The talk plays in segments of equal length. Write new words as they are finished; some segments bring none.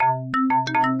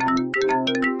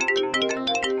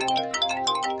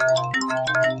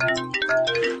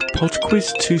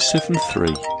PodQuiz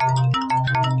 273.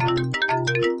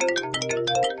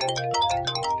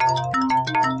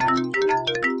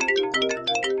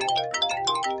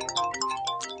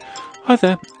 Hi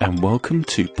there, and welcome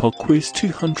to PodQuiz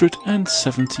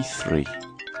 273.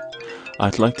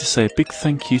 I'd like to say a big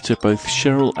thank you to both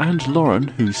Cheryl and Lauren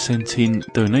who sent in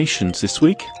donations this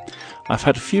week. I've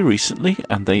had a few recently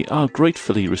and they are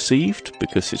gratefully received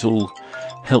because it all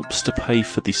helps to pay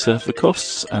for the server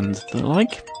costs and the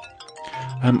like.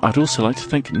 I'd also like to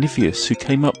thank Nivius who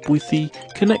came up with the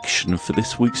connection for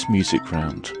this week's music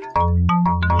round.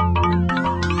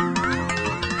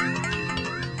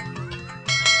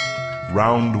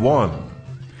 Round 1.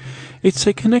 It's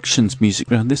a connections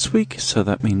music round this week, so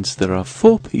that means there are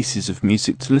 4 pieces of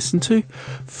music to listen to,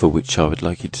 for which I would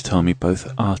like you to tell me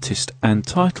both artist and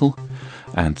title,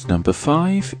 and number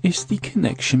 5 is the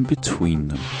connection between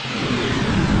them.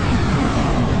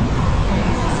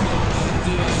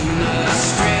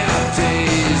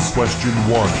 Question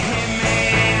 1.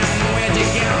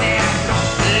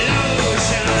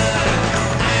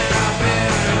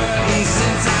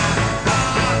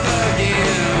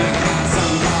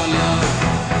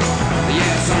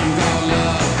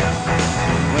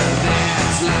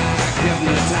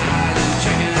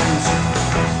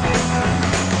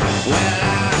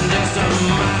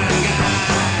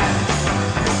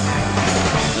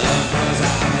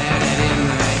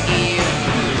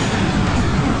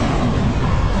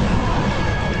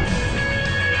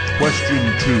 Question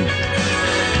 2.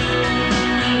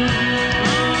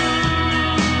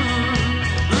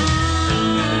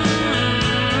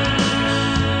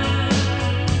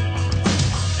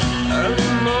 Early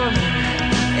morning,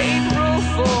 April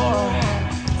 4,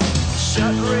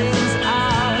 shut rains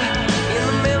out in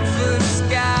the Memphis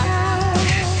sky.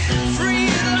 Free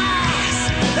at last,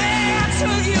 they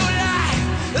took your life,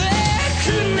 they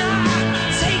could not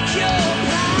take your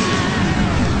pride.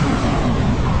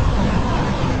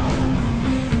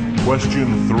 Question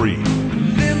 3.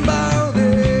 Limbo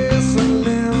this and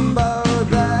limbo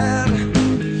that.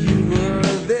 You were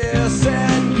this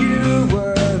and you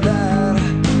were that.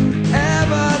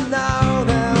 Ever know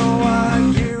that what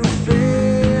you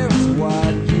fear is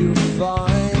what you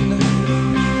find.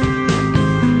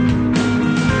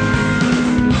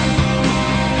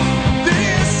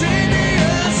 This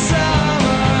Indian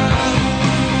summer,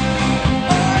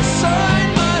 I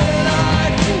signed my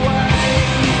life away.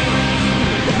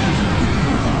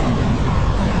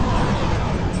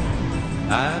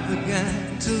 I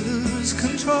began to lose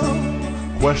control.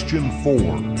 Question 4.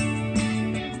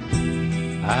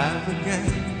 I began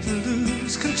to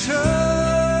lose control.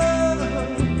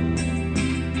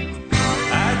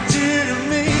 I didn't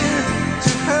mean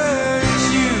to hurt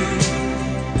you.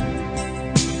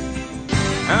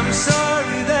 I'm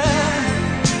sorry that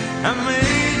I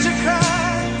made you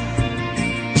cry.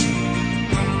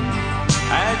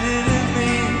 I didn't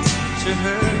mean to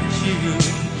hurt you.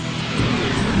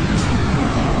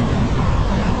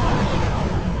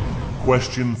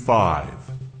 Question 5.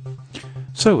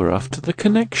 So we're after the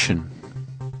connection.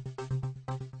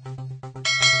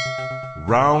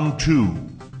 Round 2.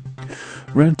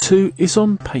 Round 2 is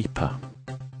on paper.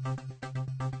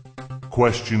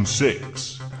 Question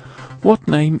 6. What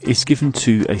name is given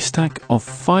to a stack of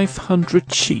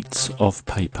 500 sheets of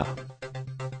paper?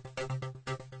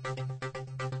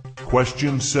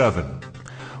 Question 7.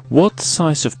 What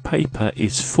size of paper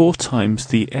is 4 times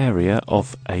the area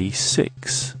of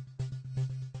A6?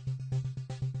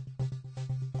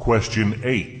 Question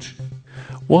 8.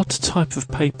 What type of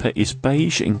paper is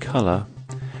beige in colour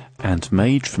and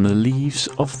made from the leaves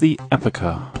of the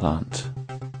abaca plant?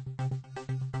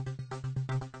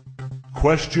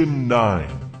 Question 9.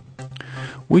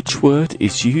 Which word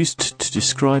is used to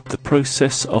describe the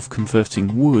process of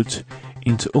converting wood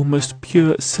into almost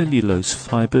pure cellulose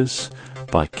fibres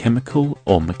by chemical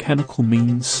or mechanical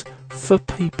means for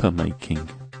paper making?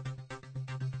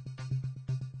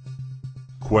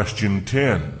 Question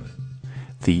 10.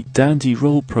 The dandy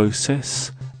roll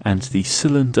process and the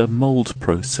cylinder mould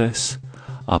process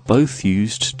are both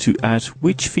used to add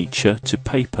which feature to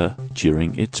paper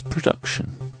during its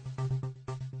production?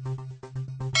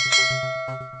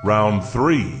 Round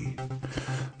 3.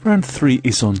 Round 3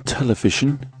 is on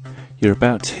television. You're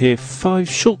about to hear 5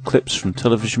 short clips from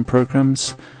television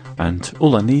programmes, and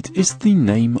all I need is the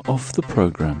name of the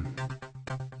programme.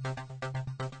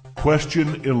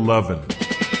 Question 11.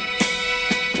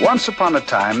 Once upon a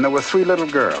time, there were 3 little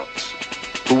girls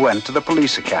who went to the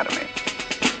police academy.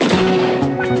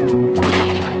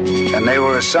 And they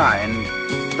were assigned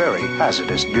very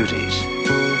hazardous duties.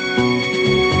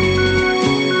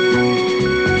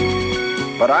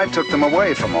 But But I took them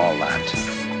away from all that.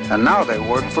 And now they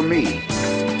work for me.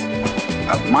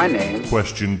 My name...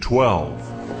 Question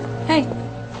 12. Hey,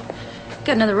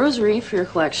 got another rosary for your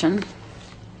collection.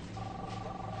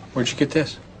 Where'd you get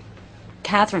this?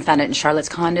 Catherine found it in Charlotte's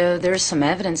condo. There's some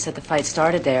evidence that the fight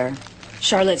started there.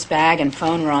 Charlotte's bag and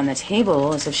phone were on the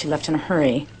table as if she left in a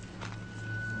hurry.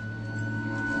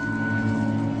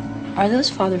 Are those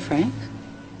Father Frank's?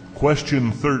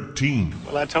 Question 13.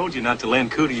 Well, I told you not to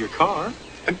lend Cooter your car.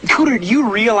 Cooter, do you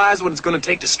realize what it's going to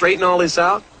take to straighten all this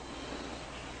out?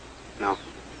 No.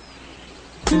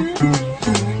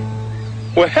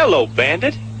 Well, hello,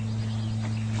 Bandit.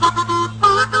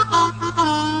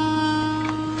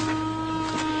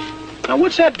 Now,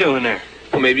 what's that doing there?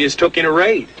 Well, maybe it's took in a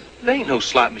raid. There ain't no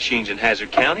slot machines in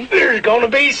Hazard County. There's gonna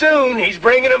be soon. He's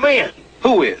bringing them in.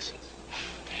 Who is?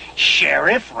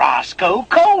 Sheriff Roscoe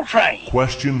Coltrane.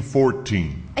 Question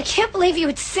 14. I can't believe you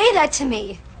would say that to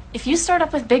me. If you start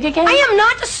up with Big again... I am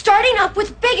not starting up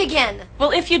with Big again.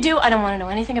 Well, if you do, I don't want to know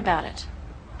anything about it.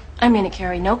 I'm going to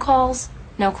carry no calls,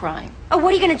 no crying. Oh,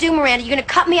 what are you going to do, Miranda? You going to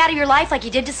cut me out of your life like you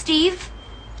did to Steve?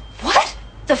 What?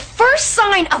 The first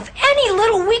sign of any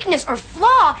little weakness or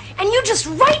flaw, and you just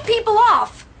write people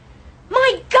off.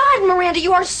 My God, Miranda,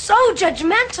 you are so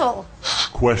judgmental.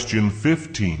 Question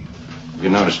 15. You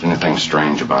noticed anything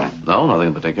strange about him? No, nothing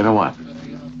in particular. What?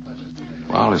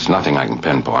 Well, it's nothing I can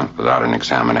pinpoint without an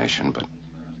examination, but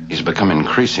he's become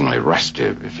increasingly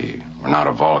restive. If he were not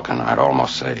a Vulcan, I'd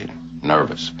almost say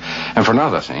nervous. And for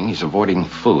another thing, he's avoiding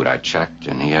food. I checked,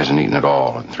 and he hasn't eaten at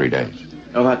all in 3 days.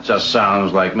 Oh, that just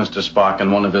sounds like Mr. Spock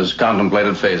in one of his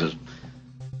contemplated phases.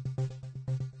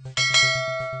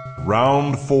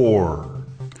 Round 4.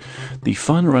 The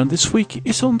final round this week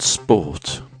is on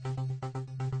sport.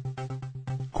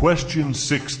 Question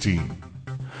 16.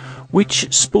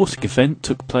 Which sporting event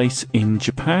took place in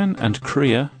Japan and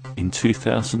Korea in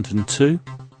 2002,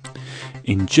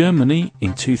 in Germany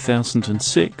in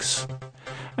 2006,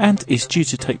 and is due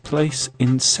to take place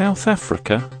in South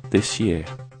Africa this year?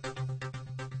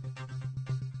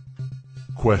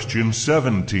 Question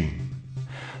 17.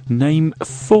 Name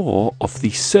 4 of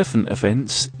the 7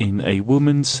 events in a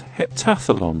women's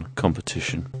heptathlon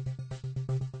competition.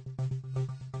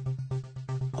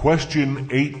 Question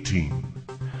 18.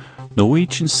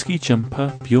 Norwegian ski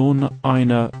jumper Bjorn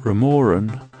Einar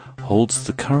Remoren holds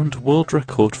the current world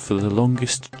record for the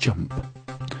longest jump.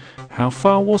 How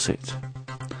far was it?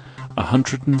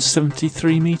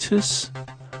 173 metres,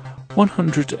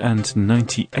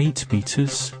 198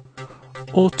 metres,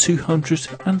 or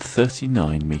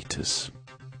 239 metres?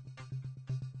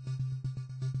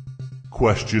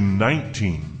 Question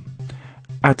 19.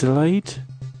 Adelaide,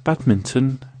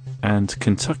 badminton, and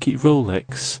Kentucky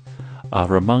Rolex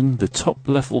are among the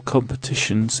top-level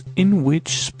competitions in which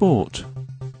sport?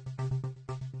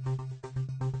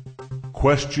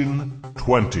 Question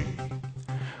 20.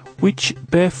 Which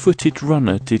barefooted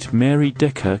runner did Mary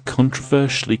Decker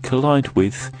controversially collide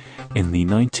with in the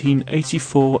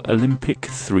 1984 Olympic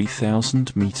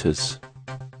 3,000 metres?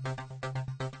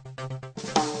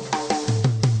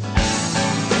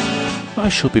 I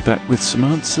shall be back with some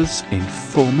answers in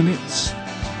 4 minutes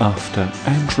after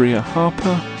Andrea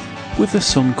Harper with a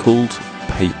song called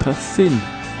Paper Thin.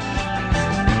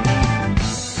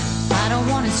 I don't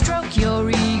want to stroke your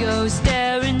ego,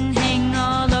 stare and hang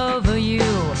all over you.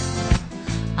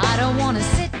 I don't want to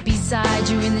sit beside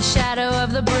you in the shadow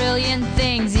of the brilliant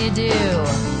things you do.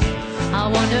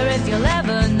 I wonder if you'll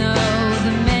ever know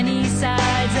the many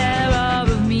sides there are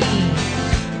of me.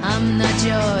 I'm not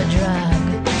your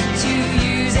drug to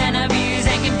use and abuse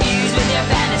and confuse with your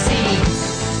fantasy.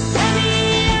 Let me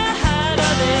out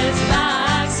of this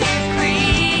box you've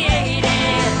created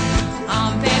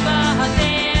on paper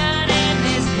thin. In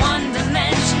this one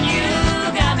dimension you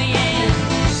got me in.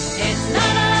 It's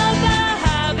not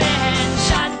about being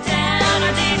shot down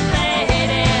or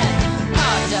deflated,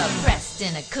 carved up, pressed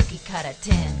in a cookie cutter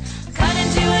tin, cut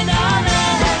into an all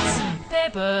that's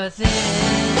paper thin.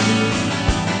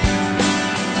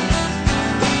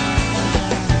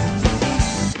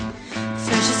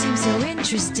 First you seemed so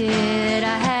interested,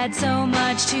 I had so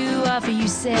much to offer, you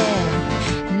said.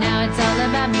 Now it's all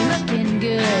about me looking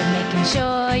good, making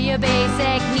sure your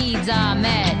basic needs are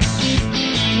met.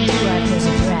 Do I pose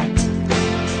a threat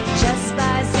just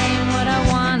by saying what I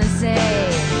wanna say?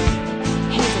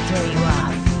 Hate to throw you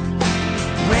off,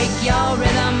 break your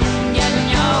rhythm, get in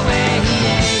your way.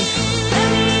 Let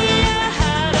me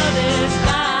out of this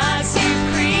box you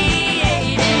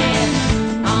created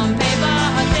on paper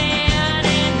thin.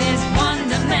 In this one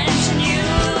dimension you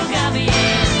got me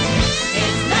in.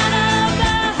 It's not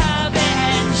about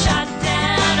being shot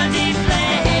down or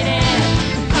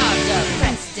deflated,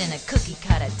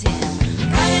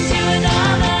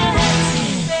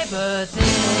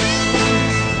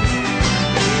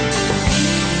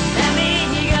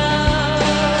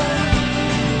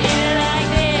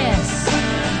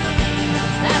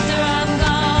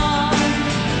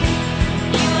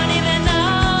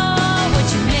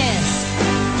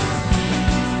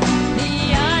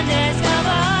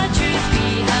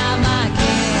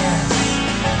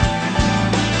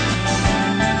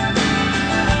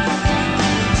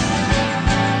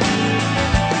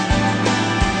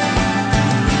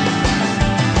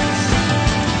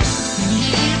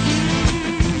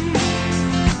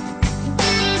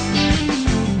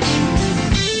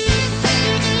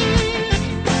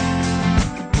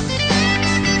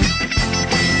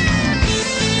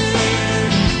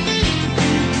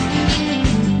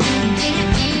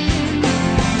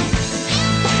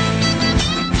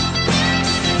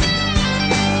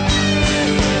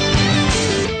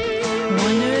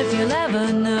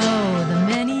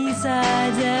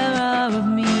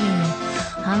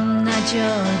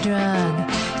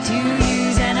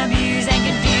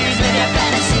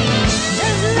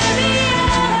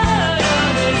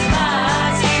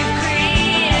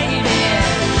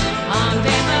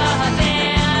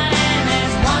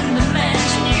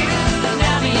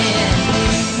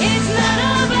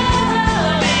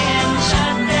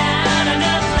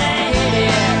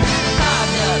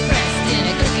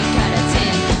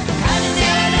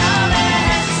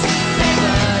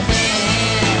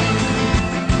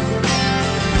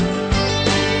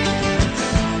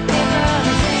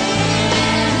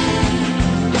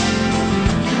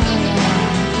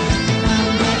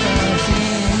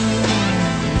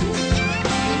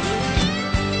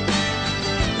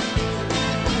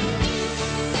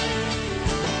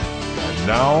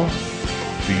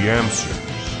 the answers.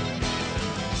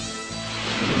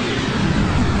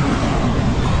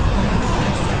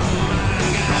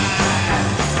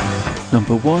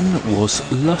 Number 1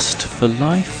 was Lust for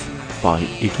Life by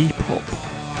Iggy Pop.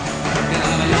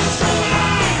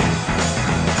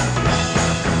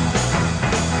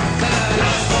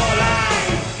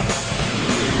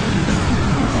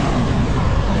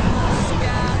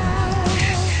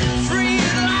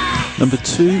 Number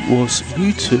 2 was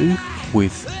U2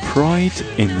 with Pride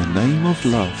in the Name of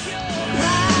Love.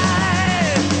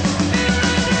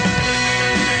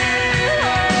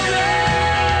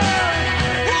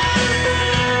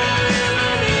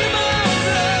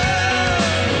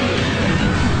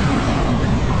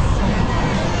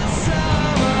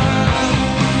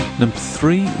 Number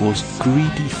 3 was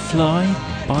Greedy Fly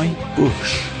by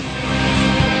Bush.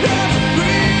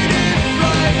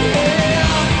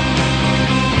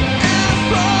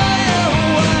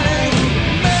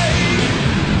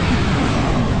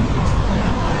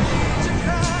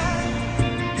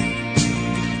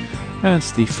 And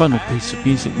the final piece of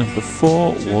music, number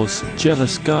 4, was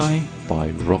Jealous Guy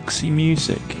by Roxy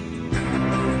Music.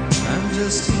 I'm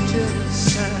just a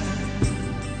jealous guy.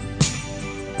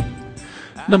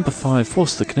 Number 5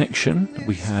 was The Connection.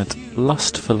 We had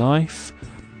Lust for Life,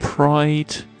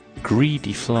 Pride,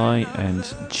 Greedy Fly and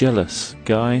Jealous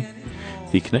Guy.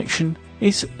 The Connection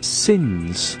is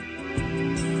Sins.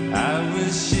 I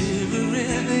was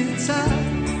shivering inside.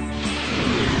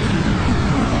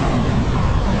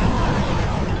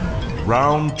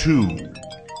 Round 2.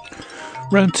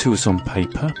 Round 2 is on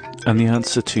paper, and the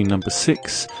answer to number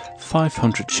 6,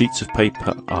 500 sheets of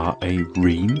paper are a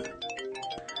ream.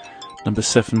 Number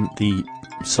 7, the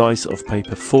size of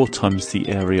paper 4 times the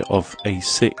area of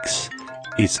A6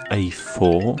 is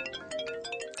A4.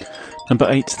 Number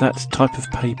 8, that type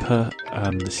of paper,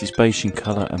 this is beige in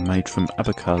colour and made from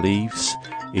abaca leaves,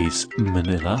 is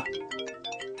manila.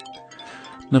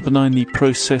 Number 9, the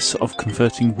process of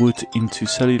converting wood into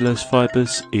cellulose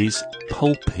fibres is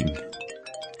pulping.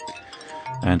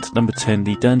 And number 10,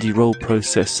 the dandy roll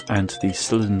process and the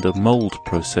cylinder mould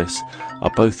process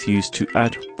are both used to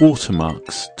add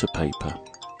watermarks to paper.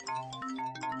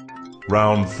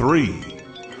 Round 3.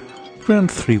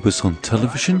 Round 3 was on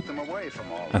television,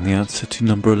 and the answer to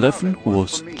number 11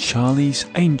 was Charlie's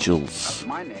Angels.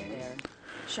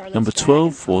 Number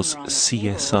 12 was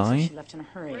CSI.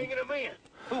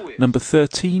 Number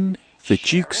 13, The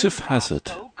Dukes of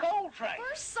Hazzard.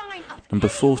 Number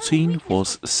 14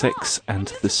 was Sex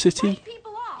and the City.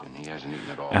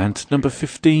 And number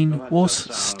 15 was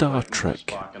Star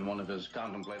Trek.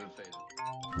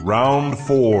 Round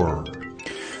 4.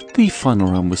 The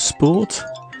final round was sport,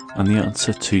 and the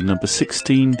answer to number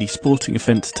 16, the sporting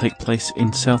event to take place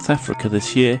in South Africa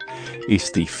this year,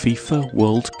 is the FIFA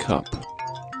World Cup.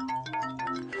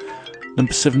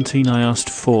 Number 17, I asked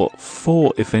for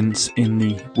 4 events in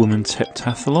the women's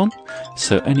heptathlon,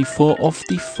 so any 4 of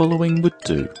the following would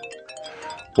do: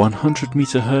 100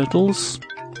 metre hurdles,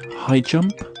 high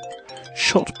jump,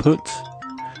 shot put,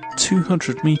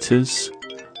 200 metres,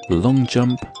 long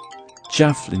jump,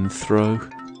 javelin throw,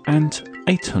 and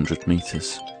 800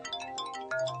 metres.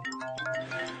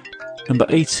 Number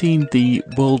 18, the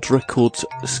world record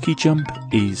ski jump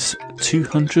is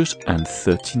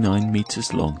 239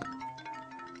 metres long.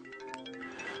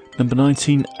 Number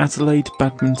 19, Adelaide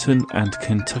Badminton and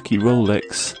Kentucky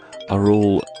Rolex are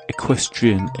all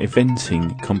equestrian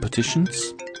eventing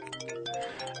competitions.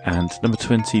 And number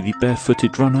 20, the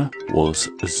barefooted runner was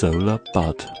Zola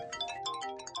Budd.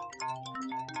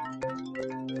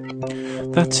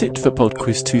 That's it for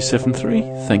PodQuiz 273.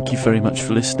 Thank you very much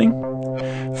for listening.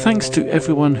 Thanks to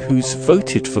everyone who's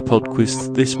voted for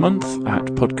PodQuiz this month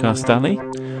at Podcast Alley.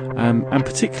 And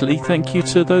particularly thank you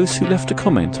to those who left a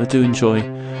comment. I do enjoy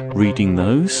reading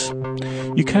those.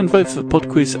 You can vote for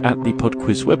PodQuiz at the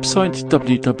PodQuiz website,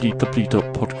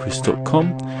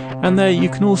 www.podquiz.com, and there you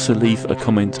can also leave a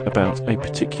comment about a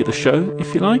particular show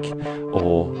if you like,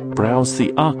 or browse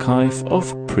the archive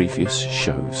of previous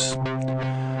shows.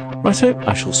 Righto,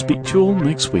 I shall speak to you all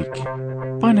next week.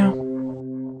 Bye now.